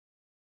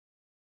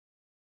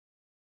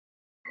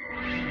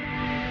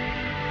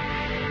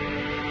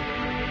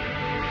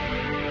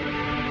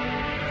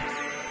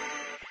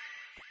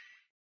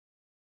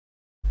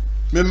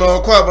Me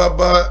ma kwa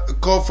baba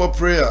call for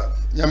prayer.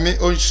 Nyame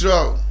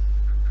onhira.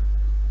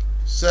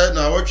 Say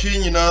na watwi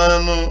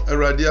nyina no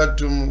Awurade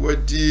adom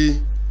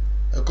wadi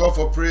a call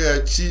for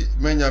prayer chi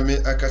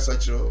menyame akasa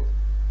kiro.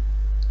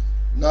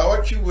 Na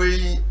watwi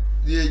we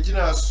the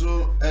gina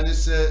so and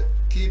say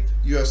keep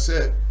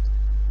yourself.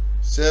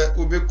 Say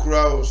ube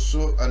kura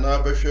so ana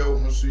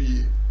behwe wo so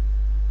yi.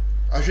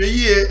 Ahwe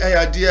yi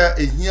ayade a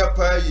ehia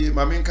pa yi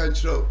mame nka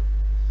kiro.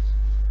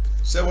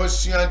 Say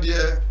wasua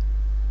de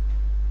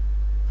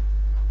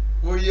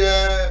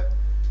Oye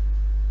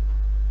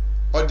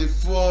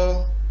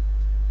odifo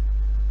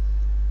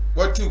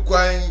watu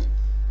kwan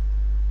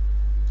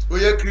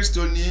oye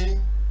kristoni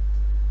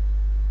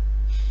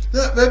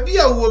na baby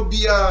a wo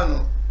bia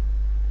no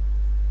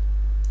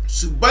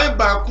suban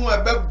ba ko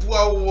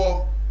abebua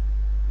wo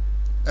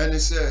ene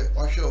se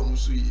ohwe o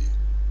musu yi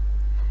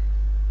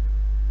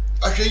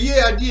ahwe yi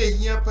ade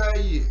ehia pa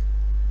yi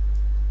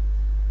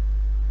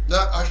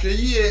na ahwe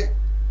yi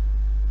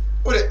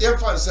o de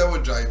yemfa nse wo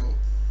drive.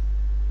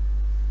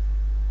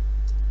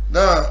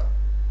 Now,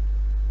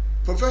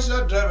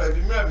 professional driver, if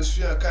you may have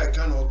seen a car,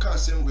 can or can't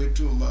same way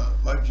to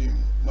my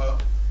dream,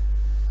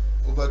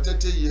 over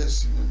 30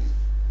 years.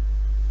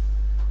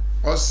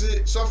 Or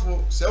say,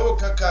 so several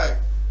kakai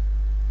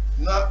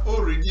now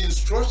already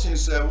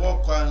instructions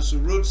walk on so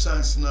road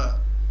signs now.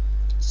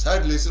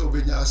 Sadly, so be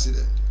an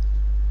accident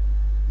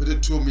with the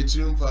 2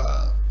 meters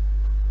per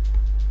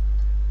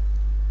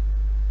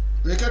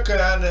make a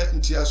kayana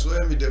into a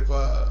swim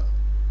depa.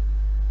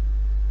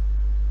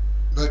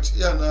 But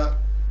yana.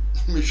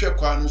 Me hwe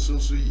kwanu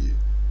sonso yi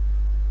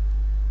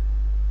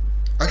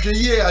ahwe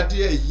yi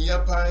ade ahia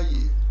pa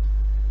yi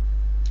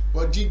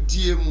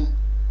odidie mu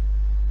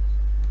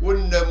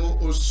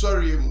wonnam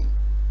osori mu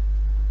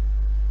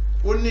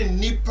wonni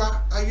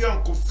nipa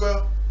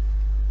ayonkofa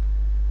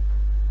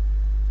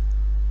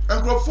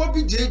ankrofo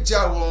bi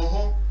jeja won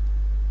ho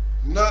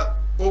na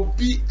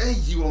obi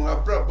ayi won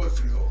abrabo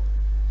firi ho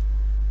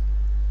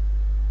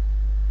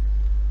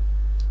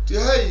ti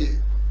hayi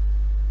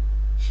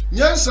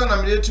nyansa na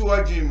mretu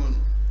wadwin mu no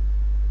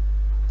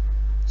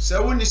se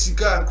woni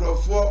sika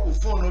ankrofo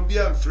ufon obi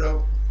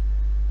amfrɛ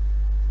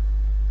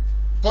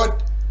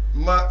but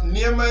ma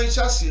niema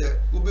nhyase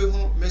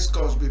ubehu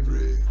miscalls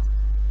bebre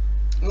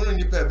wono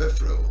nipa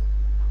ebefrɛ o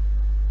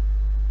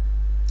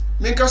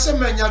menkase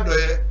manya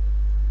doye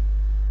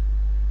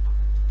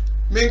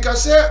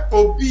menkase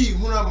obi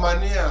huna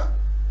mane a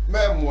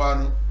memmoa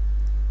no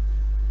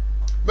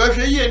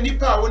bahwe yi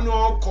nipa a woni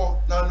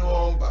onko na no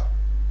omba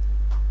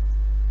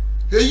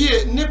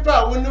Ye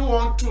nipa woni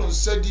won to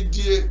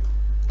nsadidie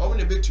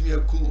omne betumi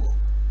akumo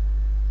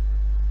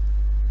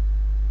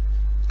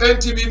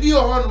enti bibi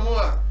ohonmo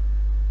a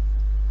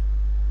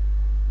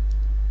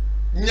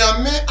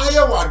nyame aye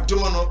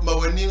wadom no ma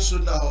wani nso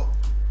na ho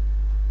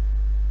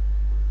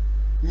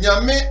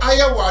nyame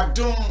aye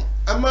wadom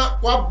ama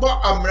wabo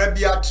amra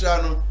bi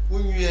atra no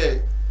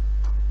unwie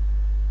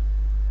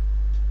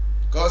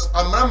cause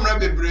amra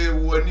bebre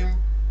wonim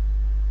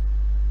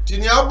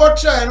tini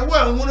abotra en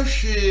wan hunu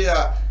hwe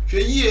a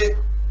hweye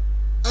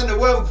ana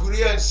wan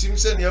huri ansim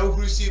se ne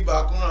ahuru si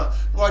ba ko na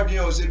wadwen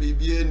o se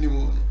bibie anim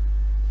no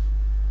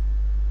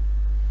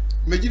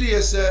megiri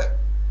yese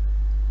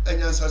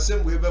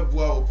anyansasem we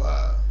beboa wo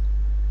pa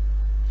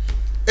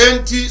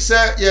enti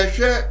se ye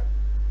hwe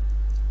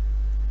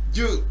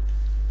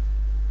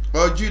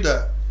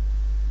Judah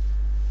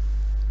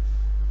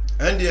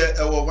and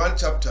there our 1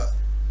 chapter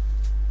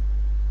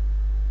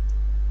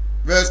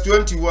verse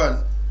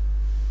 21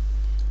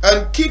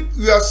 and keep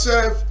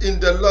yourself in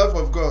the love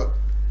of God,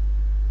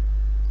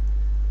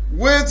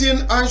 waiting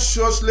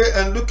anxiously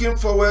and looking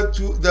forward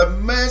to the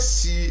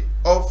mercy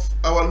of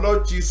our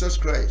Lord Jesus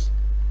Christ,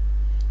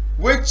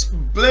 which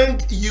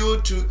bring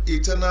you to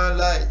eternal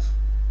life.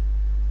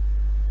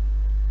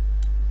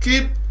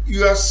 Keep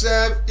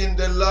yourself in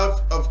the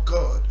love of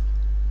God.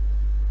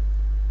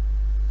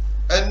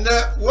 And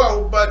now, what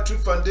about true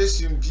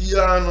foundation?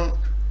 Piano.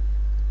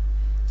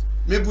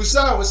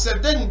 Mebusa was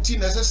said then,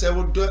 Tina says, I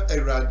would do a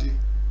radi.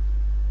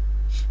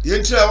 The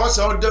entire was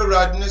out the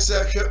radness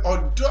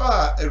or do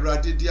a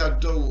radidia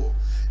do.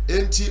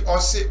 Enti or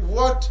say,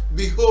 what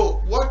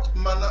behold, what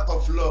manner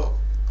of love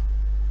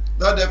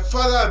that the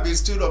Father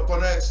bestowed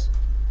upon us.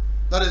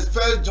 That is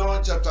 1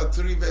 John chapter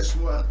 3, verse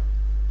 1.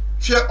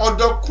 She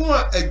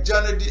odokua a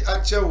janedi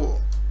achewo.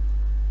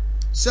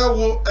 Se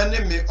wo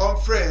enemy on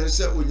friends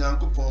se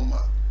unyankopon.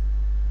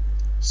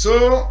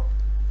 So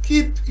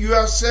keep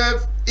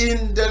yourself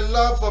in the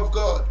love of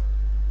God.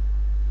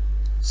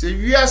 Se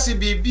wiase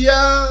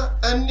bibia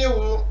ene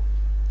wo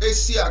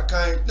esi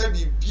akan na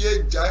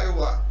bibia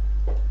jaiwa.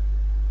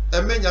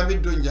 Eme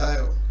nyame do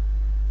nyayo.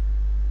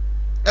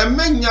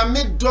 Eme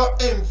nyame do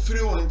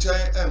emfiri won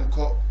chan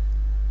enko.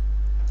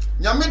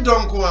 Nyame do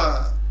nko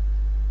a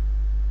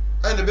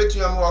ene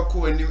betu am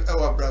wako anim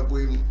ewa brabo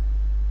emu.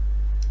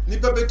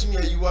 Nipa betumi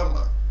ayiwa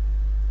ma.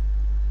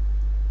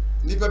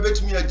 Nipa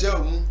betumi agya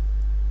omu.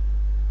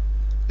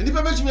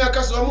 Nipa betumi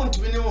akasa omu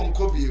ntumi ne won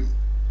kobiem.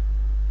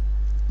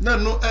 Na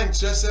no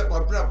ankyere se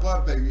wabrabo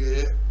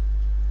abawie.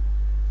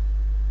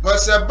 but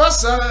se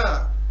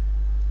basa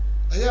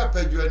aya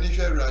padwani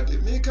hwe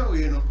Awurade me ka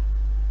we no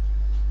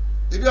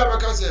ebi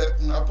abaka se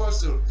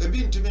apostle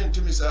ebi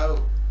ntumi saa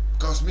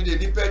because me dey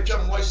nipa atwa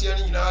mo ahia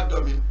ni nyina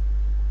adomi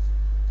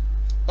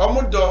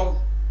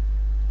omodo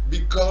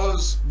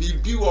because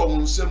bibi wo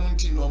nsem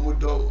nti no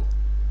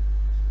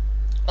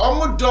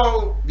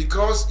omodo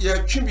because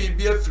ye twi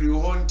bibi afiri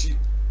ho nti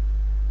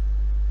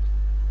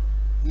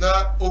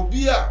na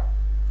obi a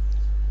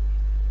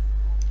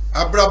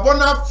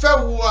abrabona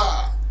fewo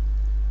a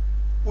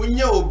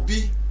wonya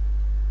obi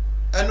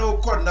ene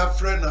ukọ na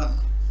frena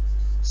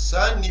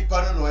sa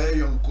nipa no no ye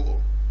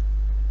yonko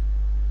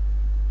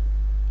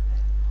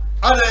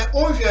ale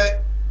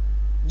onhwe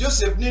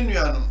Joseph ni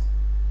nuano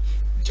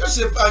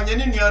Joseph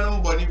anyeni nuano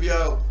mboni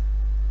bia o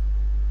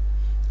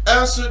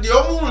enso de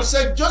omu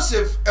se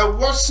Joseph e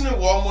wosne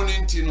wo mu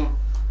nti no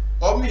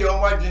omu ye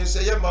omu adwen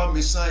se ye ma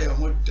mesan ye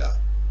ho da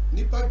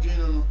nipa dwen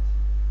no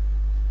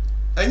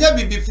enya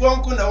bibifo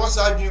nko na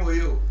wasa adwen we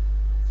yo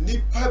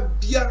nipa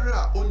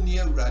biara oni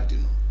Awurade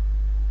no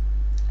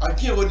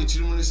adwen wo ni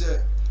tirimu ni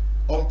se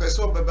on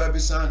person baba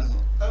bisan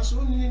no enso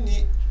oni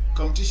ni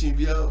competition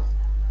bia o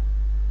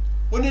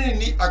oni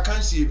ni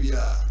akansi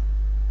bia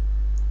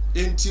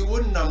enti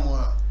wonnam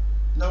a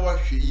na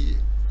wahwe yi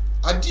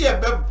ade e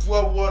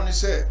beboa wo ni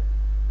se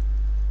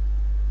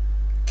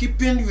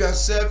keeping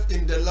yourself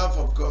in the love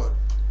of God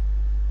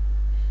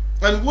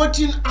and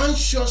waiting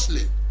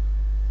anxiously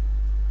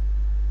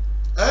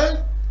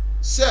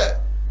say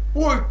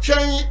o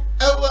twan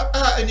ewa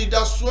a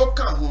anidaso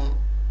ka ho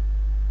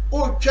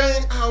o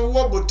twan a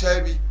wo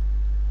botabi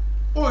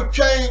o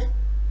twan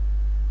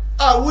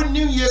a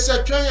wonni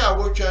yesa twan a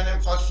wo twan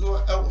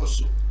mfaso ewo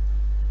so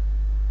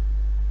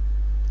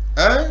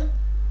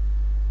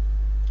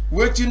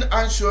waiting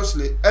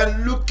anxiously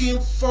and looking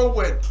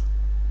forward.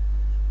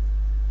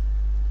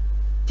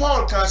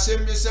 Paul can say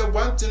me say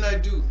one thing I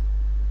do.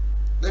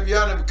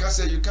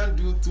 Because you can't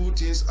do two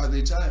things at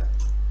a time.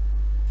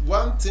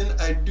 One thing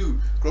I do.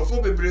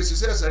 Crofo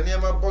says I near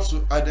my boss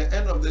at the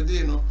end of the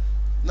day, no.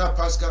 Now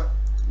Pascal,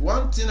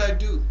 one thing I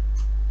do.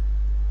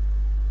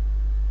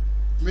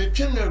 Me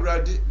chenne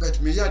ready, but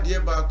me ya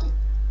dear baku.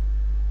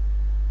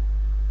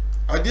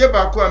 A dear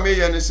baku I may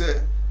yani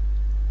say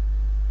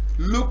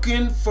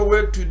looking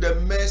forward to the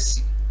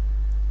mercy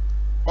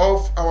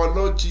of our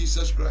Lord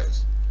Jesus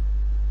Christ.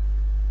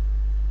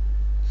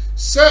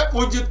 Say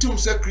ujitum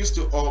se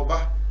Christo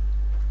oba.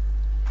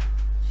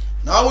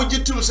 Now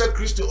ujitum se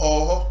Christo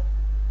oho.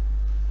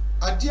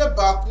 Adia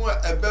baku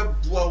ebe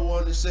bua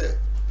won say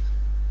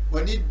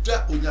when he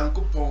da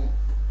Onyankopon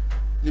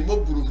ni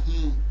moburu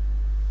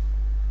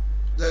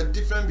the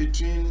difference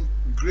between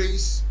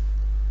grace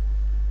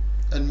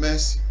and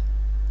mercy.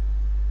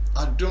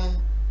 Adom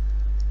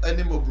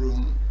any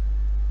moburu.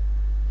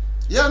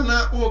 Ya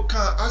na o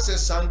kan ase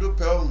sando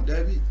pel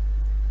David.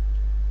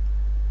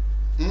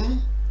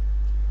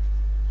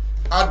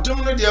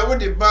 Adom no dia wo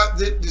de ba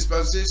the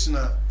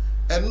dispensational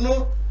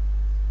eno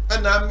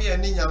ana me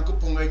ani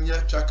Nyankopon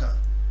anya twaka.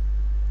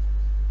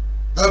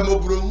 Ba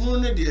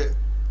moburu ne dia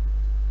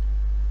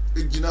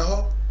egina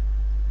ho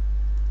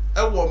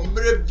ewo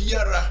mre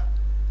biara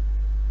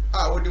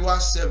a wo de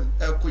wasem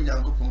eko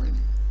Nyankopon ani.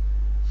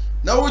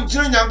 Na wo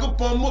gina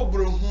Nyankopon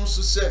moburu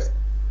so se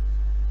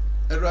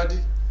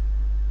Erade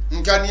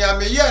nkani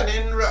ameye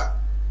ne nra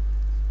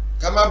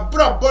kama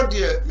bra body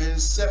me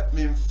nse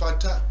me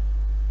mfata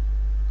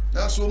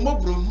na so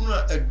mobro hu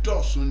a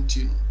edoso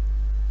nti no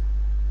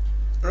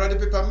Erade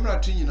pepa mra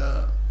to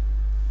nyina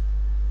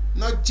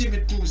na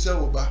gibitum se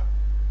wo ba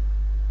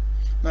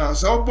na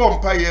so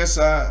bompa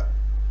yesa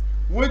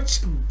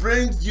which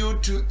brings you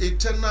to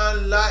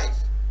eternal life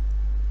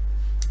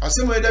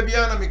asemo eda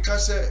bia na meka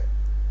se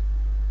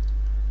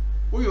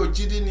wo yo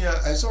gidi ni a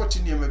ese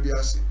otini ma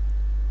bia se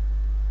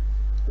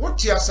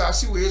what ya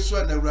asasi we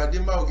so na Awurade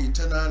ma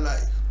eternal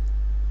life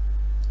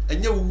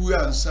enye wuwu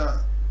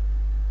ansa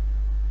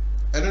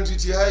eno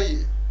titi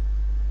hayi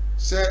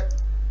se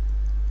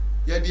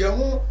ya de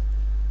ho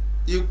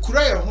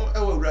ekura ye ho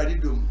ewa Awurade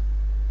dom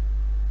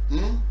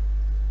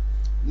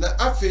na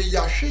afi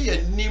ya hwe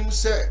ya nim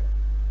se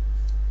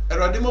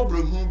Awurade mo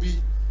brohu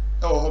bi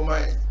ewo ho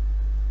mai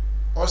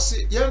o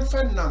se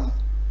yemfa nam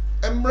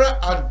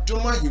emra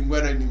adom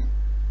ahimwara nim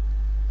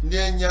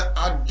Nenya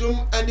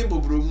adum ani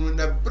bobrohunu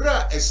na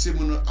bra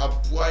esemu no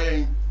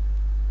aboayen.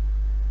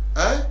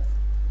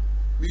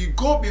 We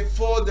go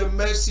before the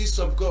mercies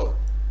of God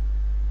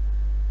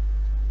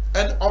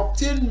and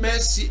obtain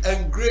mercy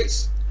and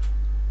grace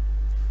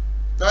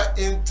that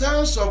in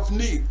times of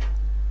need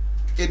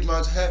it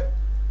must help.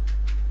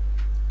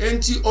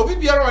 Enti obi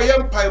biara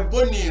oyem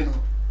paiboni no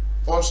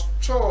or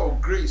store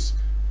grace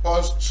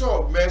or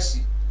store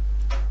mercy.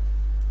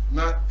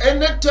 Na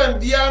anytime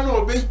biara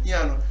no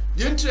obehia no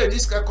the entry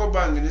this kako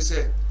bank ni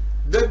say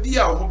da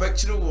bia wo ba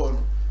kire wo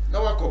no na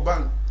wako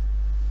bank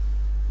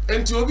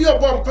enti obi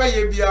obompa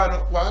ye bia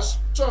no wa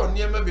so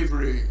niema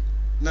bebre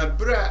na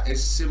bra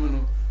esem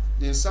no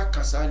de nsa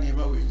kasa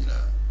niema we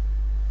nyina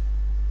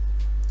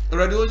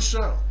already on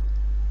show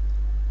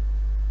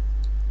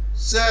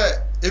say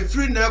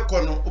Efiri na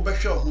ekono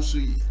obehwe ho so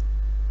yi.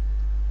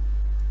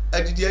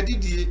 Adidi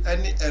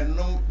ane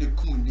enom de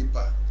kum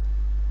nipa.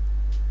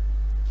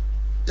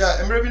 Ya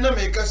emre bi na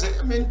me ka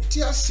se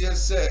menti ase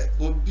se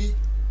obi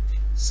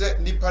se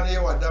nipa na ye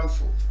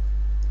wadamfo.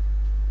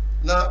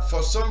 Na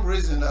for some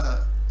reason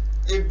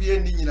ebie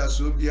ni nyina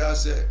so obi a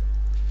se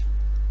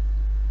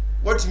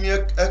what me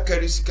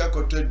akari sika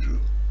kotadru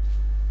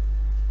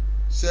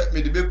se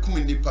me de be kum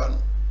nipa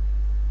no.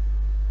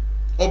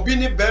 Obi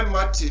ni be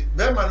mate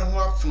be ma no ho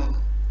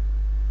afono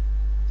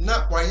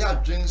na waya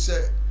adwen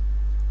se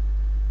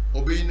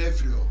obi na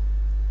afiri ho.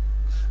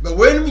 But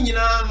when me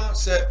nyina no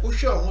se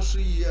wohwe ho so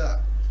yi a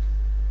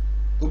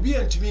obi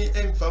antumi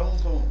emfa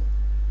ho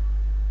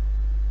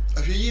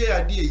ahwe yi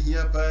ade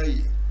ehia pa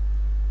yi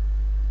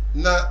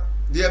na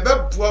de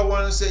ebeboa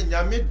won se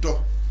nyame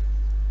do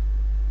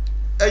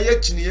eye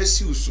kini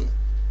esi uso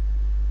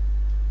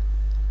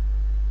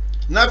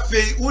na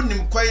fei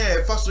unim kwan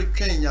e fa so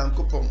twen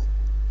Yankopon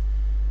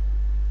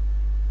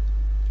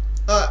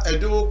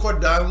edo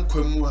koda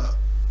nkwamu a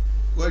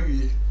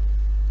wawie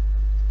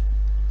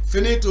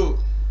finito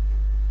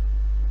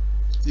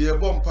ye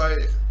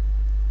bompae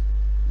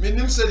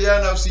minim se dia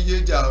na si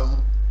ye ja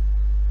ho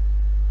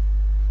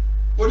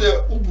o de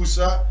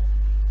ubusa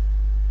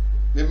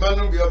me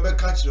manu bi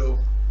obeka kire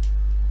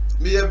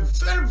me am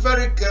very,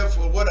 very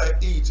careful what I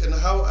eat and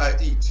how I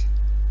eat.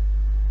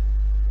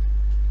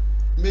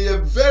 Me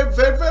am very,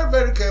 very, very,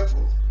 very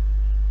careful.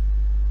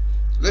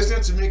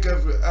 Listen to me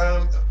carefully.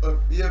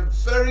 Me am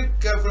very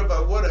careful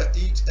about what I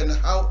eat and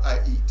how I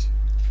eat.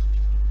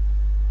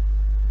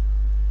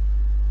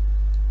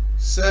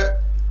 Say,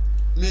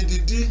 me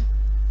didi,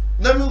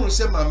 na me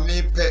say ma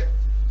me pe.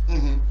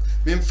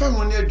 Me mfa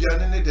ho ne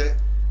aduane ne de.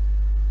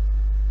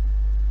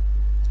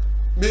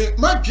 Me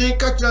ma drink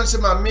catch say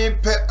my main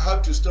pet how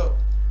to stop.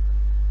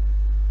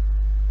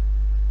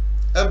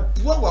 A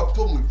boy wa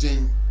pomu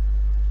den.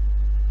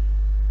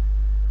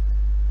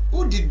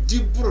 Who did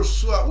dibro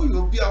so a we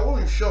obi a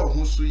won show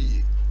ho so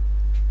yi.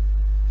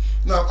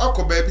 Now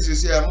akọ baby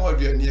say am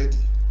aduane adi.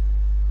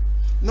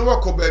 Na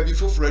wakọ baby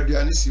foforo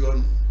aduane si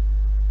on.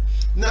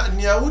 Na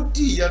nia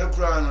wodi ya no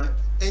kra no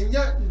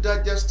enya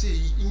digest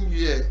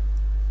inwie.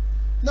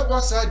 Na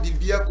wasa di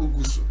bia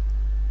koguso.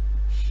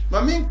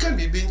 Ma me nka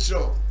bibi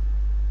nchiro.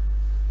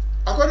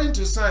 According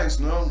to science,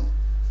 no.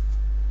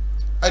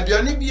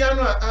 Aduane bia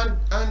no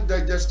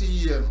undigested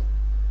here.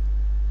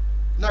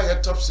 Na ya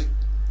toxic.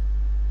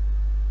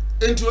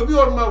 Enti obi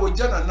on ma wo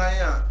jana nan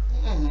a,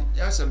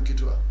 ya sam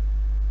kitwa.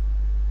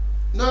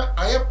 Na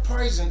aye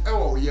poison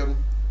ewo yam.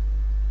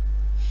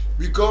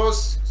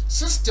 Because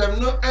system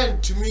no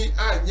end to me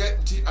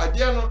anye ti ade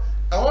no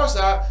eho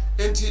sa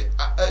enti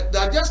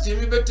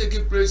digestion me be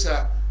take place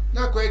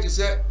na quite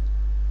say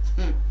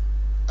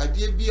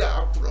ade bia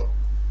apro.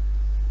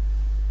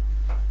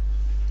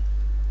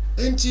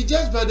 And she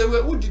just by the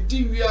way, who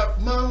did we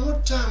have man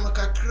what time a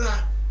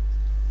kakra?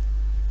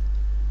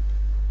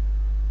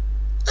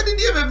 I did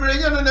you ever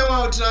bring on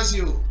the trust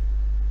you?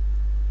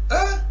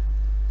 And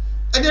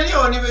then you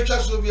only be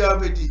trust to be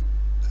already.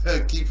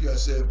 Keep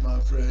yourself, my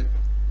friend.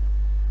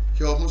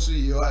 You almost see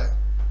you are.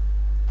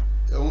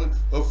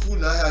 A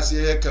fool I have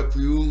say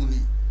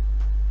capriuni.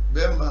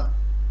 Bema.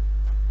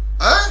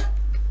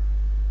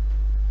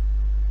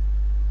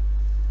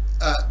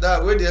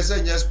 That way they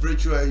say yes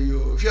spiritual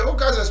you. If you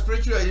look at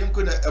spiritual, you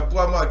could a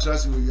poor man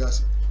trust with you.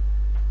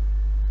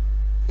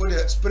 For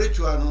the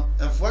spiritual no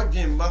and for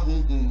game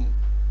mahum,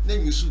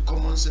 then you see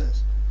common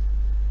sense.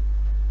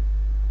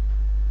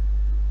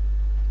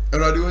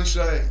 And I don't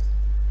try.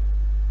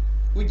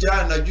 We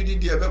jan a Judy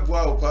dear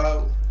Beboa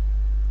power.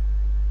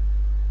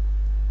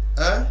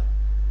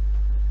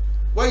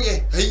 Why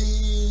ye?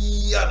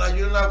 And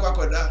you know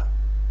what?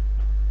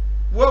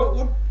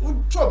 Well,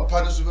 would Trump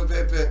punish super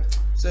paper?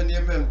 Send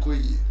your men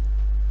koyi.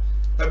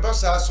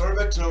 Pebasa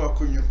sorbet no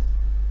akunyum.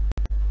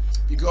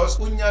 Because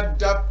unya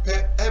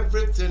dape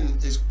everything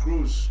is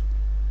cruise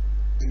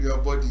in your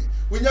body.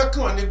 When you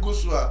come and go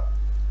so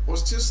or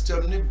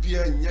system ni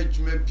bia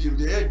nyadwuma biem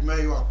the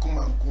edwuma you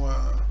akoma nko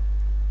a.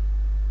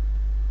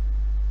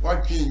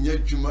 Wadwe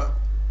nyadwuma.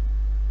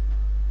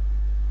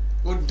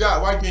 Oda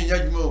wadwe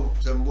nyadwuma o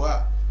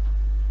semboa.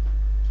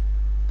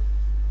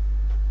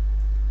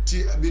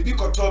 Ti bibi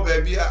koto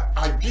baby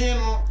adwen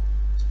no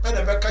and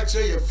I catch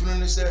your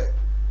funu say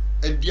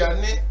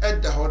aduane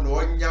edda ho no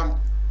onyam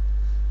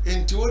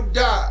into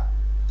da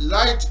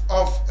light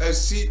of a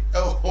sea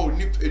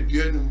nip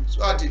aduanum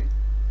so ati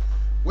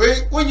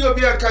when you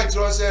be a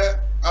country say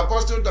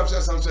Apostle Dr.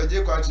 Samson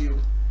J kwati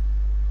you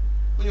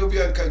when you be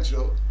a country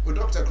o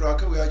Dr.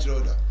 Kraka we actually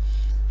order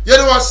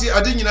yele wasi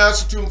ade nyina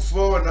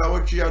sotumfo na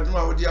wotwe adum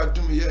a wodi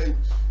adum ye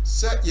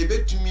say ye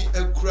betumi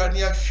akura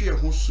ne ahwe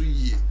ho so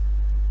yie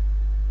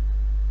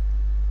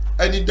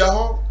ani da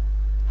ho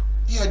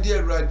ya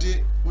dear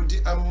Radi would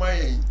the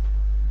amayan.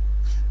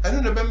 I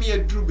don't know me a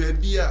drew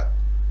baby. I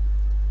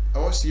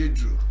was here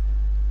drew.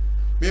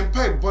 Me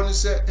pipe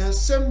bonus and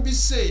some be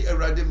say a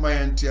Radi my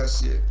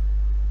antias here.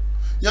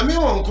 Yami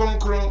won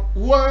concron,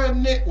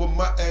 one ne or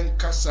ma and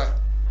cassa.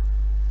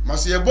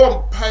 Must ye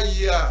bomb pie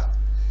ya.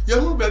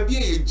 Yahu baby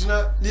ye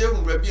jina,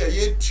 yahu baby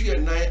ye tree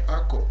and nine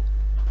ako.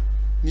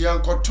 Ni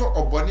ankoto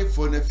obone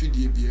for na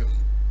fidie biem.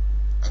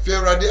 Afi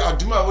Awurade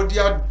aduma wo di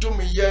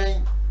adum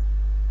yen.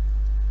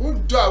 Wo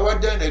do a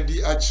wada na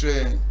di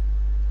akire.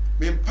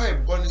 Me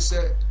mpa bone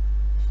se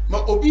ma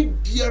obi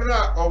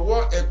biara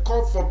owo a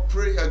call for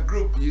prayer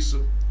group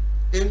yiso.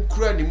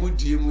 Enkura ni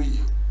mudie mu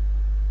yi.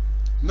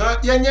 Na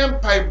yenye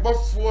mpa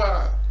bofo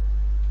a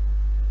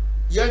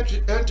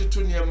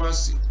yentutu ne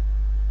amasi.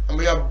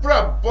 Ama ya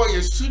bra boy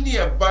yesu ni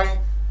eban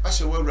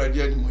ahye wo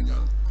Awurade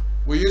animonyam.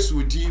 Wo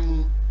Yesu din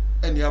mu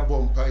eni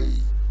abom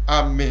pai.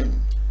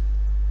 Amen.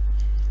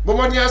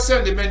 Bomani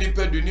asend the many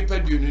pedu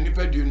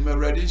ma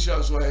Awurade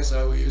nhyira so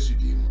ayesa wo Yesu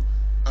din mu.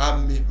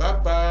 Amen. Bye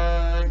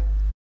bye.